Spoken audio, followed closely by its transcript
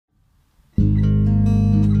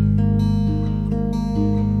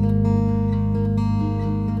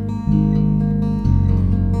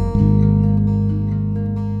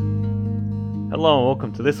Hello and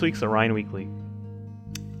welcome to this week's Orion Weekly.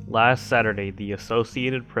 Last Saturday, the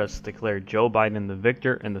Associated Press declared Joe Biden the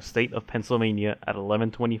victor in the state of Pennsylvania at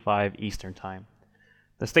 11:25 Eastern Time.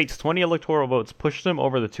 The state's 20 electoral votes pushed him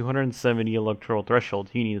over the 270 electoral threshold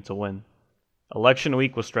he needed to win. Election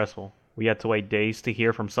week was stressful. We had to wait days to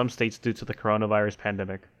hear from some states due to the coronavirus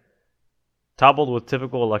pandemic. Toppled with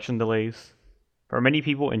typical election delays, for many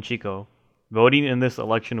people in Chico, voting in this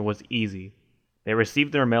election was easy. They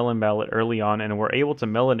received their mail-in ballot early on and were able to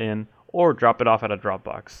mail it in or drop it off at a drop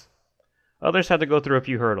box. Others had to go through a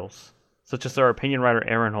few hurdles, such as our opinion writer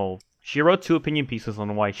Erin Hole. She wrote 2 opinion pieces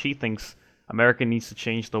on why she thinks America needs to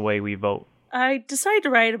change the way we vote. I decided to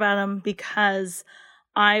write about them because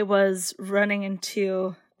I was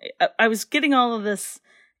getting all of this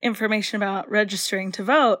information about registering to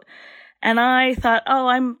vote, and I thought,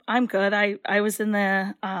 I'm good. I was in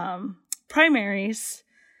the primaries.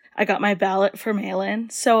 I got my ballot for mail-in,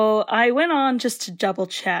 so I went on just to double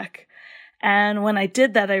check. And when I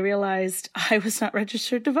did that, I realized I was not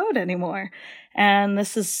registered to vote anymore. And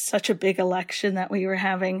this is such a big election that we were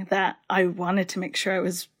having that I wanted to make sure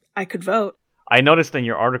I could vote. I noticed in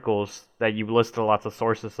your articles that you listed lots of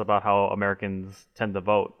sources about how Americans tend to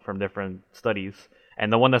vote from different studies.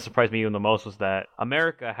 And the one that surprised me even the most was that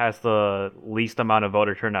America has the least amount of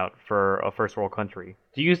voter turnout for a first world country.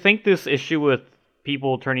 Do you think this issue with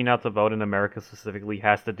people turning out to vote in America specifically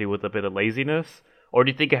has to do with a bit of laziness? Or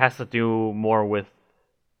do you think it has to do more with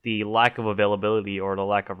the lack of availability or the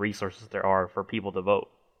lack of resources there are for people to vote?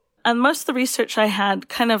 And most of the research I had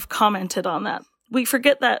kind of commented on that. We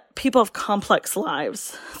forget that people have complex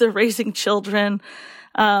lives. They're raising children,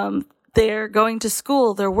 they're going to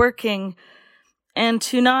school, they're working. And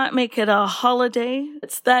to not make it a holiday,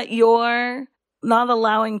 it's that you're not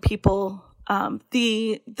allowing people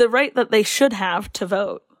the right that they should have to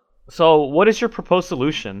vote. So what is your proposed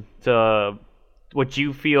solution to what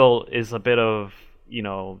you feel is a bit of,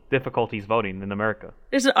 difficulties voting in America?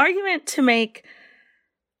 There's an argument to make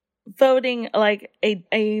voting like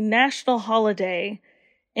a national holiday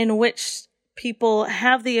in which people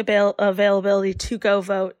have the availability to go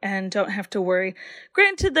vote and don't have to worry.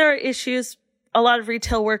 Granted, there are issues. A lot of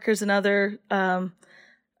retail workers and other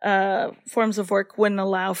forms of work wouldn't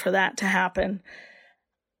allow for that to happen.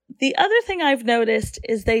 The other thing I've noticed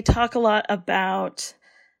is they talk a lot about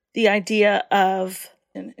the idea of,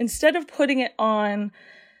 instead of putting it on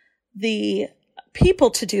the people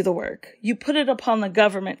to do the work, you put it upon the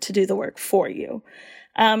government to do the work for you.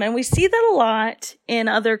 And we see that a lot in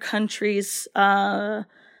other countries, the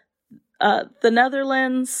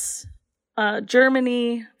Netherlands,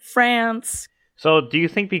 Germany, France. So do you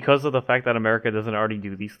think because of the fact that America doesn't already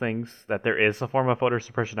do these things, that there is a form of voter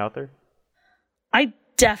suppression out there? I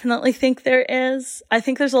definitely think there is. I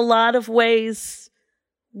think there's a lot of ways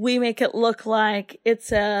we make it look like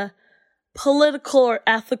it's a political or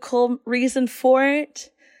ethical reason for it.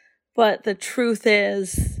 But the truth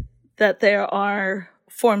is that there are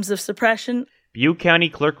forms of suppression. Butte County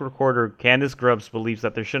Clerk Recorder Candace Grubbs believes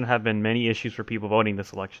that there shouldn't have been many issues for people voting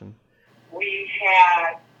this election. We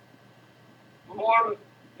had more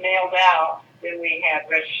mailed out than we had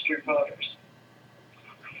registered voters,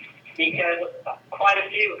 because quite a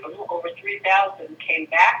few, over 3,000, came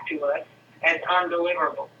back to us as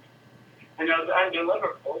undeliverable. And those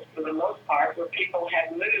undeliverables, for the most part, were people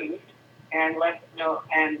had moved and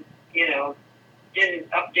didn't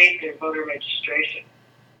update their voter registration.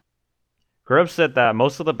 Grubbs said that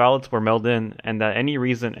most of the ballots were mailed in, and that any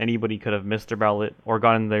reason anybody could have missed their ballot or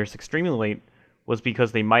gotten theirs extremely late was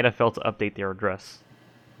because they might have failed to update their address.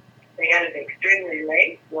 They had it extremely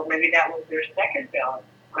late. Well, maybe that was their second ballot.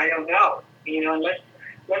 I don't know. Unless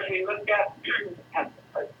we looked up a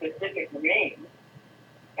specific name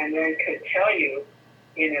and then could tell you,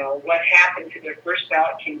 what happened to their first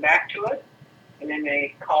ballot came back to us, and then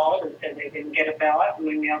they called and said they didn't get a ballot, and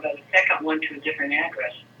we mailed out a second one to a different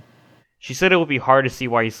address. She said it would be hard to see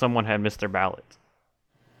why someone had missed their ballot.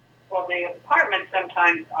 Well, the apartments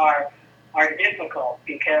sometimes are difficult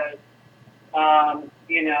because,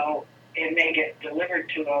 it may get delivered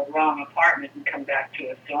to a wrong apartment and come back to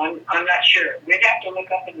us. So I'm not sure. We'd have to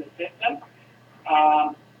look up in the system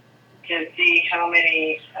to see how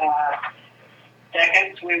many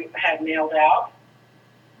seconds we had mailed out.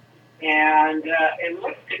 And it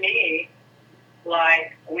looked to me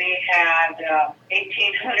like we had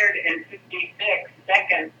 1,856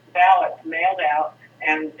 second ballots mailed out,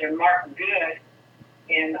 and they're marked good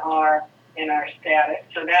in our status.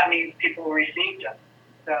 So that means people received them.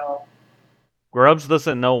 So Grubbs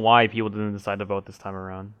doesn't know why people didn't decide to vote this time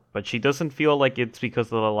around, but she doesn't feel like it's because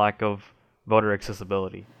of the lack of voter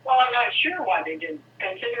accessibility. Well, I'm not not sure why they didn't.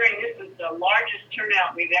 Considering this is the largest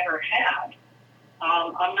turnout we've ever had,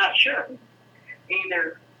 I'm not sure.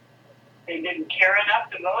 Either they didn't care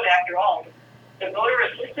enough to vote. After all, the voter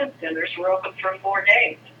assistance centers were open for 4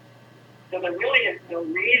 days. So there really is no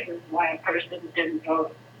reason why a person didn't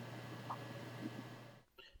vote.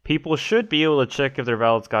 People should be able to check if their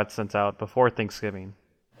ballots got sent out before Thanksgiving.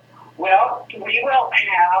 Well, we will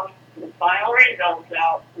have the final results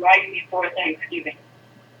out right before Thanksgiving.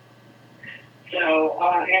 So,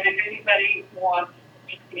 and if anybody wants,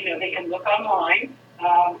 they can look online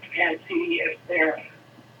and see if their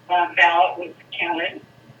ballot was counted.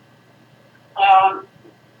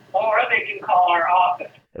 Or they can call our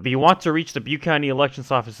office. If you want to reach the Butte County Elections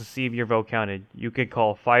Office to see if your vote counted, you could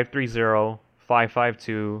call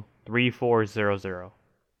 530-552-3400.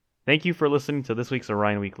 Thank you for listening to this week's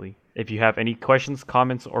Orion Weekly. If you have any questions,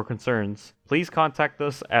 comments, or concerns, please contact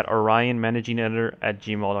us at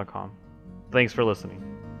orionmanagingeditor@gmail.com. Thanks for listening.